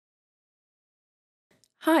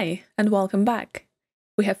Hi, and welcome back!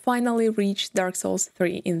 We have finally reached Dark Souls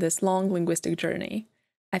 3 in this long linguistic journey.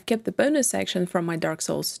 I've kept the bonus section from my Dark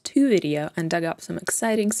Souls 2 video and dug up some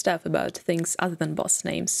exciting stuff about things other than boss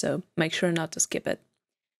names, so make sure not to skip it.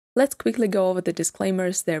 Let's quickly go over the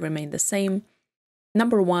disclaimers, they remain the same.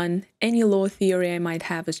 Number 1, any lore theory I might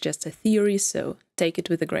have is just a theory, so take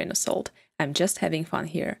it with a grain of salt. I'm just having fun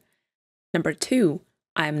here. Number 2,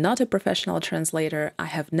 I am not a professional translator, I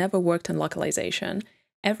have never worked on localization.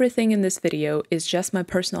 Everything in this video is just my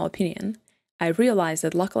personal opinion. I realize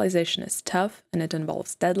that localization is tough and it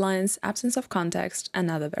involves deadlines, absence of context,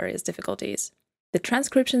 and other various difficulties. The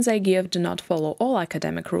transcriptions I give do not follow all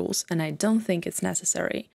academic rules, and I don't think it's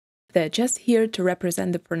necessary. They're just here to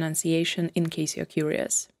represent the pronunciation in case you're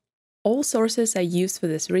curious. All sources I used for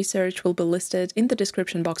this research will be listed in the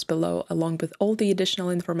description box below, along with all the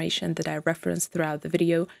additional information that I referenced throughout the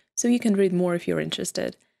video, so you can read more if you're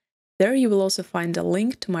interested. There you will also find a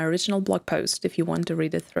link to my original blog post if you want to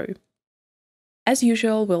read it through. As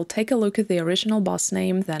usual, we'll take a look at the original boss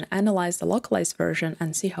name, then analyze the localized version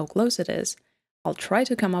and see how close it is. I'll try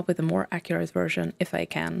to come up with a more accurate version if I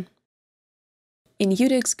can. In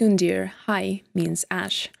Iudex Gundyr, hai means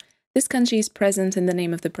ash. This kanji is present in the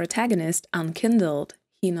name of the protagonist, unkindled,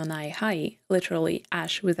 hi no nai hai, literally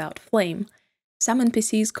ash without flame. Some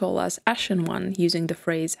NPCs call us Ashen One using the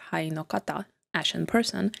phrase hai no kata, ashen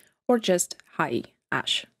person, or just hai,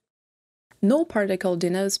 ash. No particle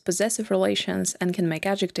denotes possessive relations and can make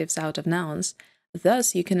adjectives out of nouns.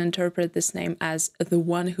 Thus, you can interpret this name as the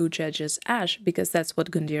one who judges ash, because that's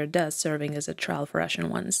what Gundyr does, serving as a trial for Ashen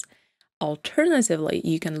Ones. Alternatively,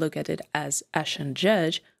 you can look at it as Ashen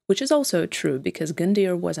Judge, which is also true because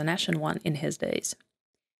Gundyr was an Ashen One in his days.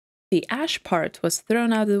 The ash part was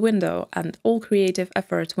thrown out the window, and all creative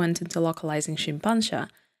effort went into localizing Shimpansha.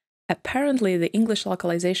 Apparently, the English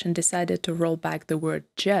localization decided to roll back the word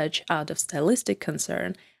judge out of stylistic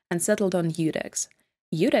concern and settled on Iudex.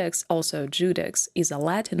 Iudex, also Judex, is a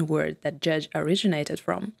Latin word that judge originated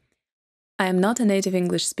from. I am not a native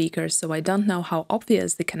English speaker, so I don't know how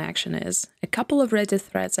obvious the connection is. A couple of Reddit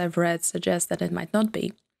threads I've read suggest that it might not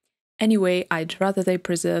be. Anyway, I'd rather they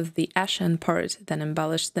preserve the ashen part than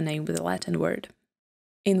embellish the name with a Latin word.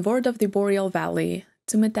 In Vordt of the Boreal Valley,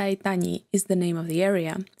 Tsumetai Tani is the name of the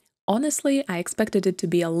area. Honestly, I expected it to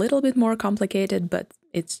be a little bit more complicated, but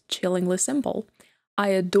it's chillingly simple. I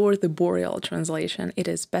adore the Boreal translation. It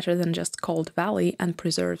is better than just called Valley and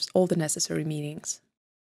preserves all the necessary meanings.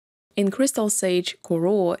 In Crystal Sage,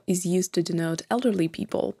 Koro is used to denote elderly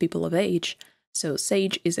people, people of age, so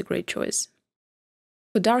Sage is a great choice.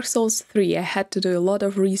 For Dark Souls 3, I had to do a lot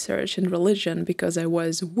of research in religion because I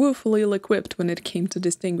was woefully ill-equipped when it came to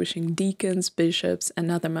distinguishing deacons, bishops, and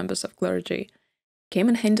other members of clergy. Came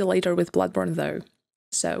in handy later with Bloodborne though.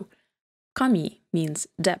 So, kami means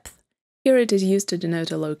depth. Here it is used to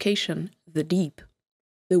denote a location, the deep.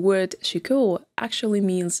 The word shiko actually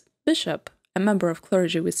means bishop, a member of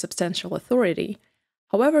clergy with substantial authority.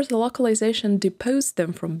 However, the localization deposed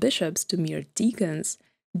them from bishops to mere deacons.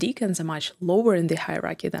 Deacons are much lower in the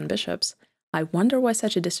hierarchy than bishops. I wonder why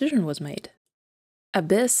such a decision was made.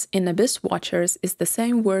 Abyss in Abyss Watchers is the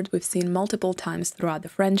same word we've seen multiple times throughout the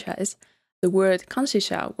franchise. The word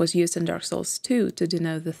kanshisha was used in Dark Souls 2 to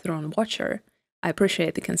denote the Throne Watcher. I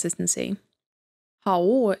appreciate the consistency.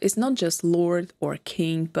 Hao is not just Lord or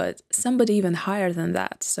King, but somebody even higher than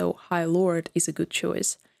that, so High Lord is a good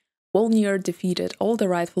choice. Wolnir defeated all the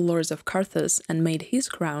rightful lords of Karthus and made his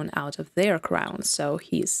crown out of their crown, so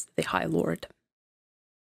he's the High Lord.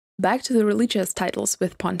 Back to the religious titles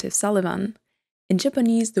with Pontiff Sulyvahn. In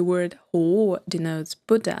Japanese, the word Ho denotes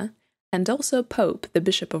Buddha, and also Pope, the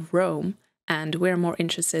Bishop of Rome, and we're more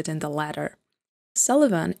interested in the latter.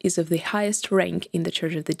 Sulyvahn is of the highest rank in the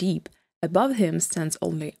Church of the Deep. Above him stands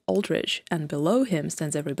only Aldrich, and below him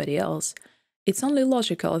stands everybody else. It's only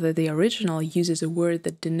logical that the original uses a word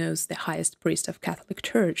that denotes the highest priest of Catholic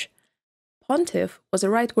Church. Pontiff was the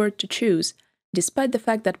right word to choose, despite the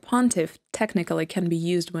fact that pontiff technically can be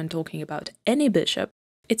used when talking about any bishop.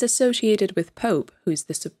 It's associated with Pope, who is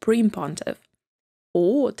the supreme pontiff.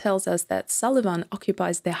 O tells us that Sulyvahn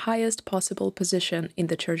occupies the highest possible position in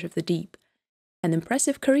the Church of the Deep. An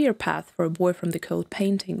impressive career path for a boy from the cold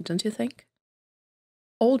painting, don't you think?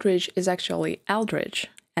 Aldrich is actually Aldrich,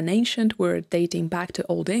 an ancient word dating back to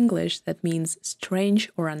Old English that means strange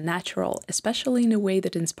or unnatural, especially in a way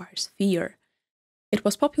that inspires fear. It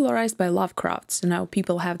was popularized by Lovecraft, so now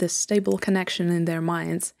people have this stable connection in their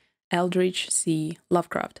minds. Aldrich, see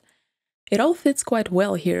Lovecraft. It all fits quite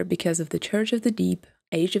well here because of the Church of the Deep,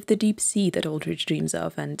 Age of the Deep Sea that Aldrich dreams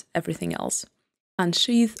of, and everything else.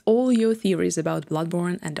 Unsheath all your theories about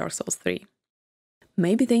Bloodborne and Dark Souls 3.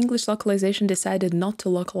 maybe the English localization decided not to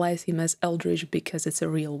localize him as Aldrich because it's a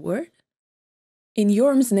real word? In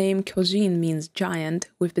Yhorm's name, Kojin means giant.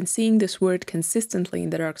 We've been seeing this word consistently in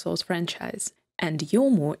the Dark Souls franchise, and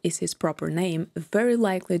Yhorm is his proper name, very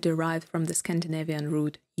likely derived from the Scandinavian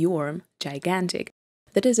root Yhorm, gigantic,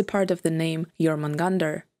 that is a part of the name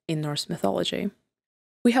Jormungandr in Norse mythology.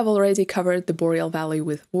 We have already covered the Boreal Valley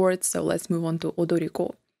with Vordt, so let's move on to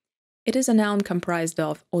Odoriko. It is a noun comprised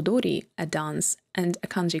of odori, a dance, and a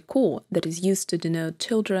kanji ko that is used to denote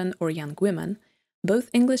children or young women. Both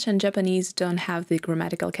English and Japanese don't have the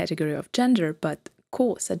grammatical category of gender, but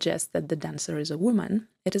ko suggests that the dancer is a woman.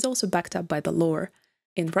 It is also backed up by the lore.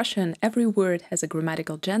 In Russian, every word has a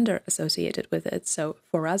grammatical gender associated with it, so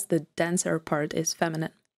for us the dancer part is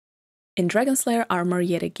feminine. In Dragonslayer Armour,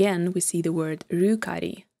 yet again, we see the word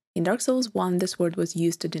rukari. In Dark Souls 1, this word was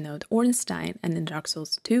used to denote Ornstein, and in Dark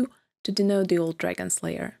Souls 2, to denote the old Dragon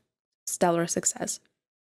Slayer. Stellar success.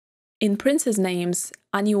 In princes' names,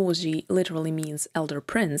 Anioji literally means elder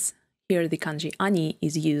prince. Here the kanji Ani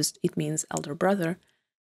is used, it means elder brother.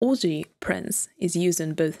 Oji, prince, is used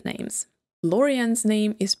in both names. Lorian's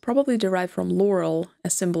name is probably derived from laurel, a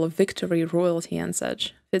symbol of victory, royalty and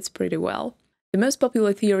such. Fits pretty well. The most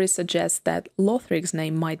popular theory suggests that Lothric's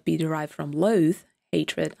name might be derived from loath,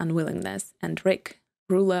 hatred, unwillingness, and Rick,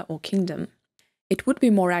 ruler or kingdom. It would be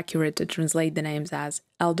more accurate to translate the names as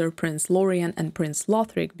Elder Prince Lorian and Prince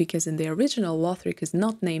Lothric, because in the original Lothric is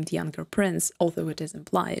not named Younger Prince, although it is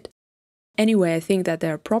implied. Anyway, I think that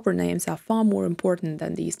their proper names are far more important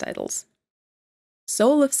than these titles.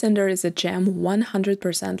 Soul of Cinder is a gem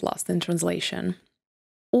 100% lost in translation.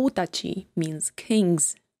 Otachi means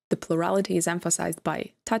kings. The plurality is emphasized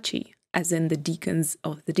by tachi, as in the Deacons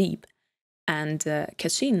of the Deep. And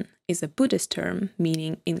Kashin is a Buddhist term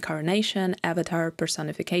meaning incarnation, avatar,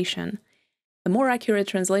 personification. A more accurate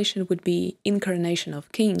translation would be incarnation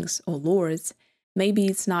of kings or lords. Maybe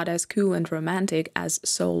it's not as cool and romantic as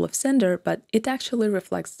Soul of Cinder, but it actually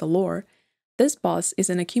reflects the lore. This boss is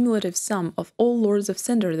an accumulative sum of all Lords of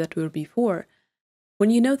Cinder that were before.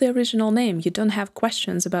 When you know the original name, you don't have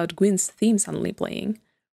questions about Gwyn's theme suddenly playing.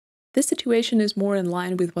 This situation is more in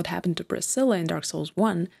line with what happened to Priscilla in Dark Souls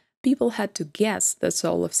 1. People had to guess that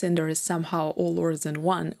Soul of Cinder is somehow all lords in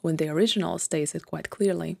one, when the original states it quite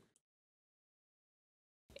clearly.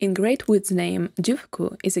 In Greatwood's name,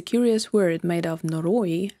 Dufku is a curious word made of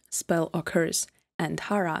noroi, spell or curse, and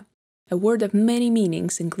hara, a word of many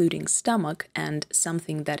meanings including stomach and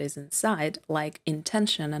something that is inside, like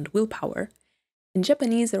intention and willpower. In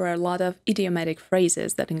Japanese, there are a lot of idiomatic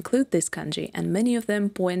phrases that include this kanji, and many of them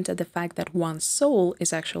point at the fact that one's soul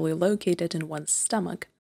is actually located in one's stomach.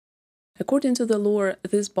 According to the lore,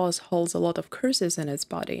 this boss holds a lot of curses in its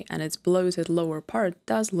body, and its bloated lower part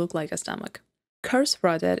does look like a stomach.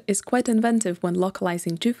 Curse-rotted is quite inventive when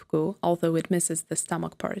localizing Jufku, although it misses the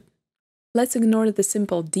stomach part. Let's ignore the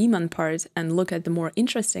simple demon part and look at the more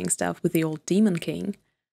interesting stuff with the old Demon King.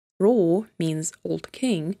 Ro means old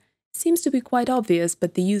king. Seems to be quite obvious,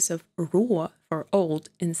 but the use of Ro for old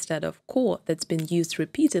instead of Ko that's been used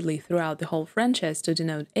repeatedly throughout the whole franchise to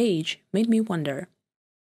denote age made me wonder.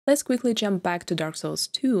 Let's quickly jump back to Dark Souls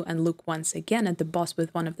 2 and look once again at the boss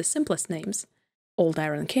with one of the simplest names, Old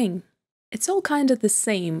Iron King. It's all kind of the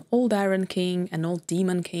same, Old Iron King and Old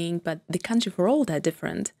Demon King, but the kanji for old are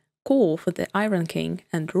different. Ko for the Iron King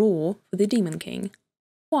and Ro for the Demon King.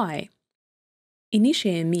 Why?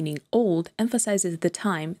 Initiate meaning old emphasizes the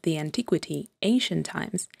time, the antiquity, ancient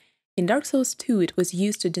times. In Dark Souls 2, it was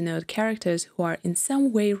used to denote characters who are in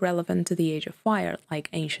some way relevant to the Age of Fire, like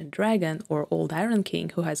Ancient Dragon or Old Iron King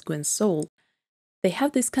who has Gwyn's soul. They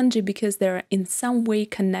have this kanji because they are in some way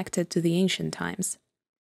connected to the ancient times.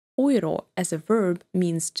 Oiro, as a verb,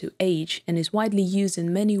 means to age and is widely used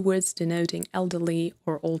in many words denoting elderly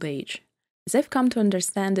or old age. As I've come to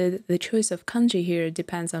understand it, the choice of kanji here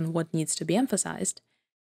depends on what needs to be emphasized.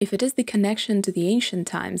 If it is the connection to the ancient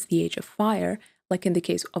times, the Age of Fire, like in the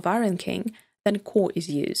case of Iron King, then Ko is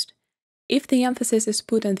used. If the emphasis is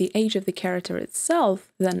put on the age of the character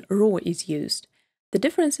itself, then Ro is used. The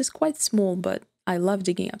difference is quite small, but I love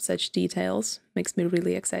digging up such details, makes me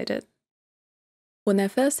really excited. When I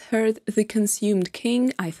first heard the Consumed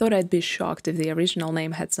King, I thought I'd be shocked if the original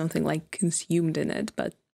name had something like consumed in it,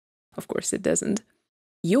 but of course it doesn't.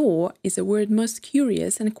 Yo is a word most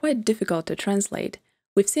curious and quite difficult to translate.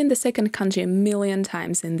 We've seen the second kanji a million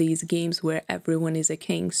times in these games where everyone is a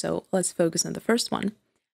king, so let's focus on the first one.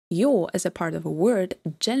 Yo, as a part of a word,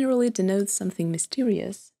 generally denotes something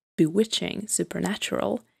mysterious, bewitching,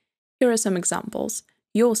 supernatural. Here are some examples.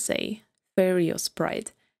 Yosei, fairy or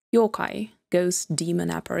sprite. Yokai, ghost,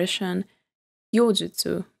 demon, apparition.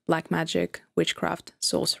 Yojutsu, black magic, witchcraft,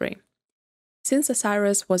 sorcery. Since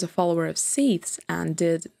Oceiros was a follower of Seth's and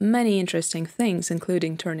did many interesting things,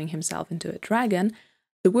 including turning himself into a dragon,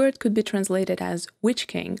 the word could be translated as Witch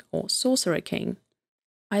King or Sorcerer King.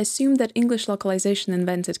 I assume that English localization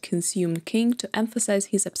invented consumed king to emphasize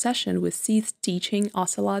his obsession with Seth's teaching,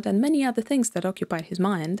 Ocelot, and many other things that occupied his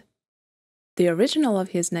mind. The original of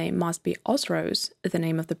his name must be Oceiros, the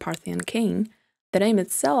name of the Parthian king. The name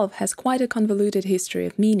itself has quite a convoluted history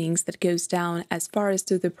of meanings that goes down as far as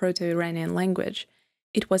to the Proto-Iranian language.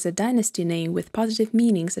 It was a dynasty name with positive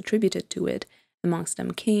meanings attributed to it, amongst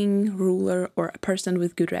them king, ruler, or a person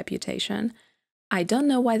with good reputation. I don't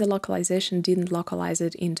know why the localization didn't localize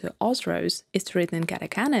it into Oceiros. It's written in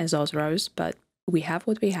katakana as Oceiros, but we have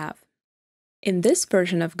what we have. In this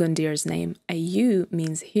version of Gundyr's name, a U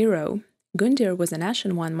means hero. Gundyr was an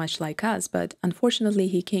Ashen one much like us, but unfortunately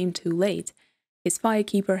he came too late. His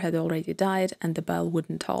firekeeper had already died, and the bell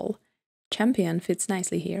wouldn't toll. Champion fits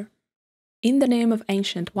nicely here. In the name of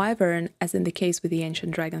Ancient Wyvern, as in the case with the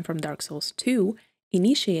Ancient Dragon from Dark Souls 2,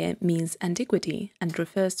 Initiate means antiquity and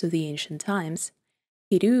refers to the ancient times.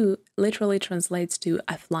 Hiru literally translates to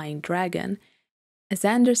a flying dragon. As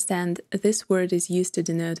I understand, this word is used to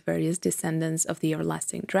denote various descendants of the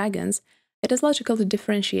everlasting dragons. It is logical to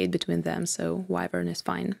differentiate between them, so Wyvern is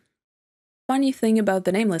fine. Funny thing about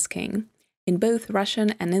the Nameless King. In both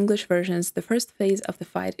Russian and English versions, the first phase of the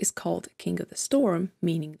fight is called King of the Storm,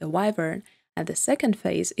 meaning the Wyvern, and the second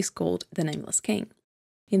phase is called the Nameless King.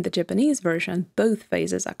 In the Japanese version, both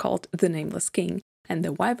phases are called the Nameless King, and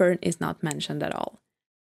the Wyvern is not mentioned at all.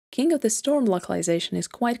 King of the Storm localization is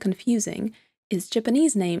quite confusing. Its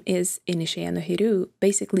Japanese name is Inishie no Hiru,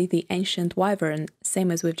 basically the Ancient Wyvern, same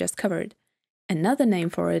as we've just covered. Another name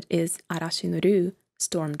for it is Arashi no Ru,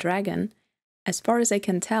 Storm Dragon. As far as I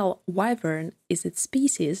can tell, Wyvern is its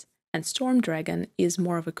species, and Storm Dragon is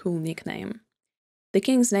more of a cool nickname. The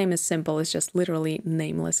king's name is simple, it's just literally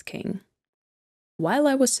Nameless King. While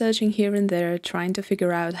I was searching here and there, trying to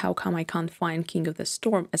figure out how come I can't find King of the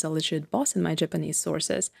Storm as a legit boss in my Japanese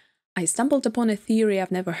sources, I stumbled upon a theory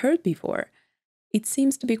I've never heard before. It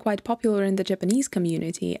seems to be quite popular in the Japanese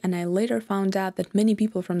community, and I later found out that many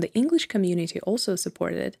people from the English community also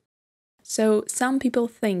support it. So some people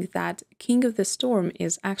think that King of the Storm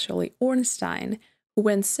is actually Ornstein, who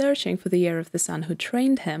went searching for the heir of the sun who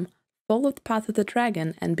trained him, followed the path of the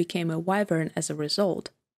dragon, and became a wyvern as a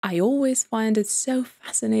result. I always find it so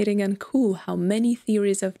fascinating and cool how many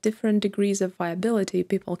theories of different degrees of viability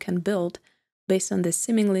people can build based on the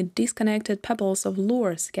seemingly disconnected pebbles of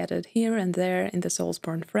lore scattered here and there in the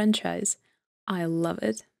Soulsborne franchise. I love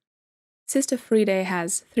it. Sister Friede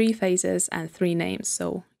has 3 phases and 3 names,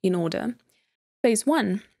 so in order. Phase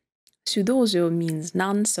 1. Sudozo means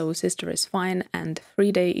none, so sister is fine, and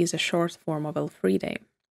Friede is a short form of Elfriede.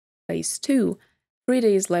 Phase 2.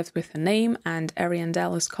 Friede is left with a name, and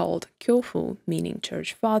Ariandel is called Kyofu, meaning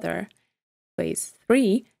church father. Phase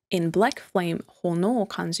 3. In Black Flame, Hono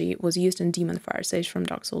kanji was used in Demon Fire Sage from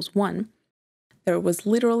Dark Souls 1. There was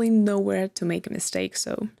literally nowhere to make a mistake,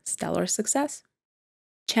 so stellar success.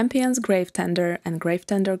 Champions Gravetender and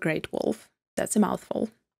Gravetender Greatwolf. That's a mouthful.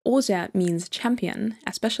 Ozia means champion,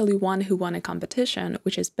 especially one who won a competition,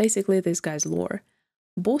 which is basically this guy's lore.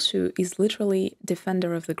 Boshu is literally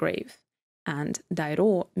defender of the grave. And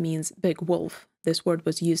Dairo means big wolf. This word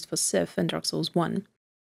was used for Sif in Dark Souls 1.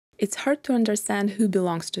 It's hard to understand who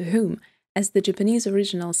belongs to whom, as the Japanese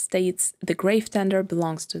original states the Gravetender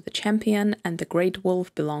belongs to the champion and the Great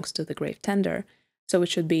Wolf belongs to the Gravetender, so it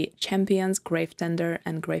should be Champions Gravetender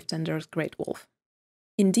and Gravetender's Great Wolf.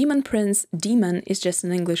 In Demon Prince, demon is just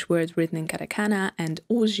an English word written in katakana, and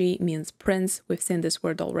Oji means prince. We've seen this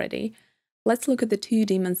word already. Let's look at the 2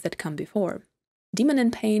 demons that come before. Demon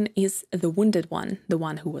in Pain is the wounded one, the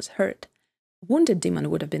one who was hurt. Wounded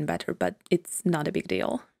demon would have been better, but it's not a big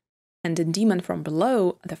deal. And in Demon from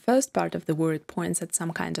Below, the first part of the word points at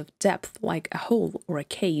some kind of depth, like a hole or a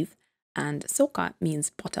cave, and Soka means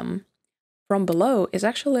bottom. From Below is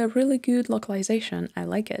actually a really good localization, I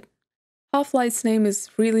like it. Half-Light's name is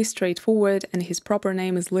really straightforward, and his proper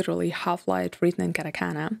name is literally Half-Light written in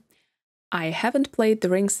katakana. I haven't played the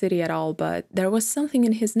Ring City at all, but there was something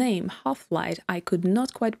in his name, Half-Light, I could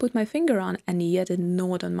not quite put my finger on, and yet it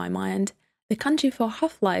gnawed on my mind. The kanji for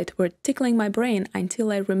Half-Light were tickling my brain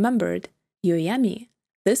until I remembered Yoyami.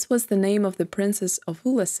 This was the name of the princess of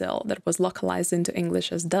Ulasil that was localized into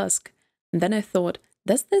English as Dusk. And then I thought,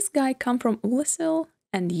 does this guy come from Ulasil?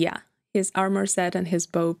 And yeah, his armor set and his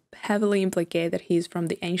bow heavily implicate that he's from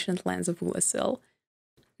the ancient lands of Ulasil.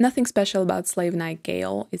 Nothing special about Slave Knight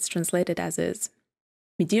Gale, it's translated as is.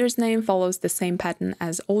 Midir's name follows the same pattern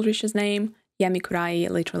as Aldrich's name. Yamikurai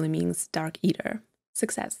literally means Dark Eater.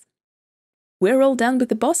 Success. We're all done with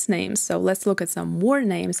the boss names, so let's look at some more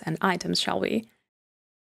names and items, shall we?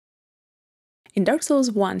 In Dark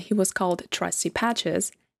Souls 1, he was called Trusty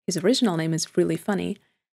Patches. His original name is really funny.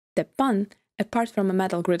 Teppan, apart from a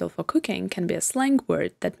metal griddle for cooking, can be a slang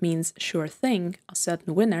word that means sure thing, a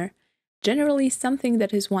certain winner, generally something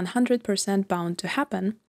that is 100% bound to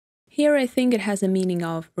happen. Here I think it has a meaning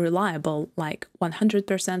of reliable, like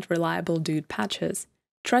 100% reliable dude Patches.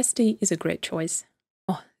 Trusty is a great choice.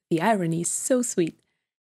 Oh, the irony is so sweet.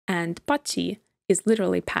 And Pachi is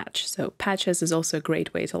literally patch, so Patches is also a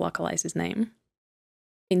great way to localize his name.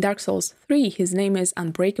 In Dark Souls 3, his name is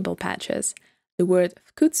Unbreakable Patches. The word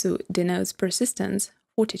Fukutsu denotes persistence,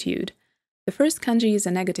 fortitude. The first kanji is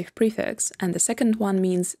a negative prefix, and the second one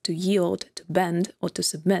means to yield, to bend, or to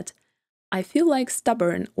submit. I feel like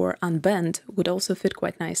stubborn or unbend would also fit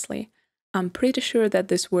quite nicely. I'm pretty sure that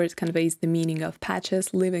this word conveys the meaning of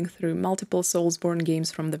Patches living through multiple Soulsborne games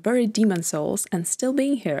from the very Demon Souls and still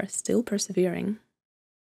being here, still persevering.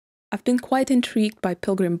 I've been quite intrigued by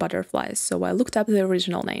pilgrim butterflies, so I looked up the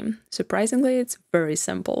original name. Surprisingly, it's very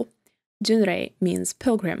simple. Junrei means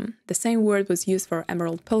pilgrim. The same word was used for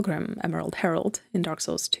Emerald Pilgrim, Emerald Herald, in Dark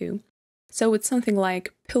Souls 2. So it's something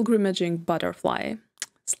like pilgrimaging butterfly.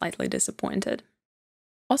 Slightly disappointed.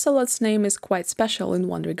 Ocelot's name is quite special in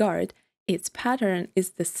one regard. Its pattern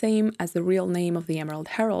is the same as the real name of the Emerald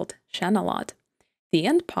Herald, Shanalot. The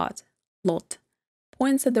end part, Lot,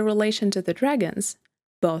 points at the relation to the dragons.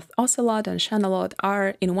 Both Ocelot and Shanalot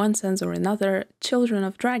are, in one sense or another, children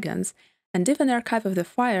of dragons, and even Archive of the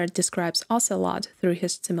Fire describes Ocelot through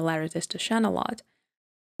his similarities to Shanalot.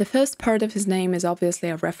 The first part of his name is obviously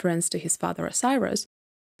a reference to his father Oceiros.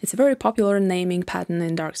 It's a very popular naming pattern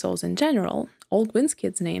in Dark Souls in general. All Gwyn's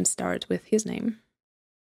kids' names start with his name.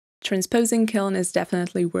 Transposing Kiln is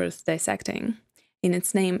definitely worth dissecting. In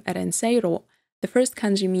its name Renseiro, the first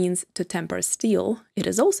kanji means to temper steel. It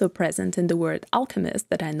is also present in the word alchemist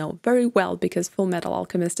that I know very well because Fullmetal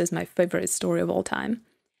Alchemist is my favorite story of all time.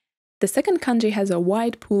 The second kanji has a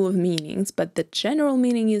wide pool of meanings, but the general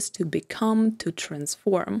meaning is to become, to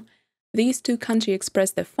transform. These two kanji express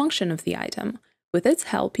the function of the item. With its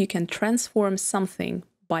help, you can transform something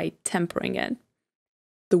by tempering it.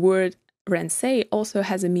 The word Rensei also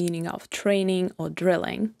has a meaning of training or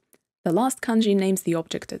drilling. The last kanji names the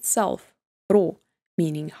object itself, ro,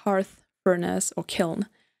 meaning hearth, furnace, or kiln.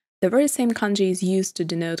 The very same kanji is used to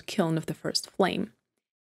denote kiln of the first flame.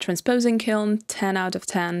 Transposing Kiln, 10 out of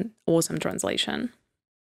 10, awesome translation.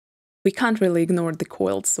 We can't really ignore the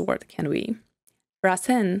coiled sword, can we?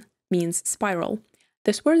 Rasen means spiral.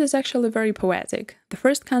 This word is actually very poetic. The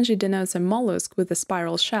first kanji denotes a mollusk with a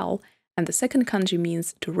spiral shell, and the second kanji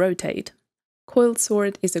means to rotate. Coiled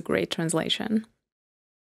sword is a great translation.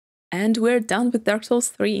 And we're done with Dark Souls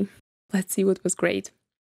 3. Let's see what was great.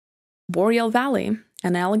 Boreal Valley,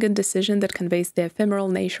 an elegant decision that conveys the ephemeral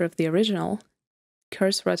nature of the original.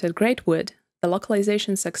 Curse-rotted Greatwood, the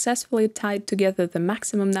localization successfully tied together the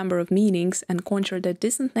maximum number of meanings and conjured a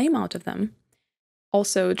decent name out of them.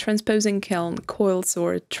 Also, Transposing Kiln, Coiled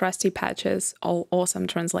Sword, Trusty Patches, all awesome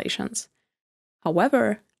translations.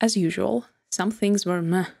 However, as usual, some things were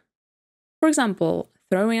meh. For example,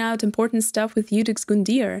 throwing out important stuff with Iudex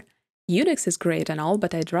Gundyr. Iudex is great and all,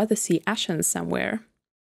 but I'd rather see Ashen somewhere.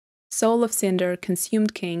 Soul of Cinder,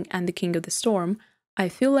 Consumed King, and the King of the Storm, I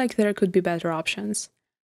feel like there could be better options.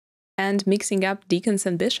 And mixing up Deacons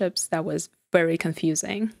and Bishops, that was very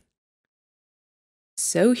confusing.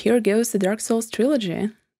 So here goes the Dark Souls trilogy.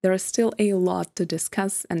 There is still a lot to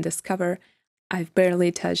discuss and discover. I've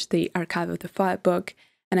barely touched the Archive of the Fire book,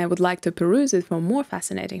 and I would like to peruse it for more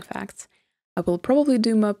fascinating facts. I will probably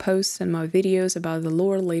do more posts and more videos about the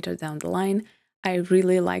lore later down the line. I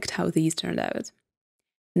really liked how these turned out.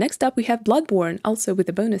 Next up we have Bloodborne, also with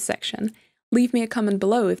a bonus section. Leave me a comment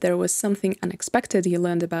below if there was something unexpected you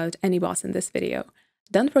learned about any boss in this video.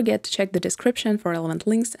 Don't forget to check the description for relevant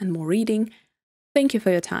links and more reading. Thank you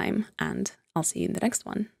for your time, and I'll see you in the next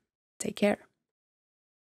one. Take care.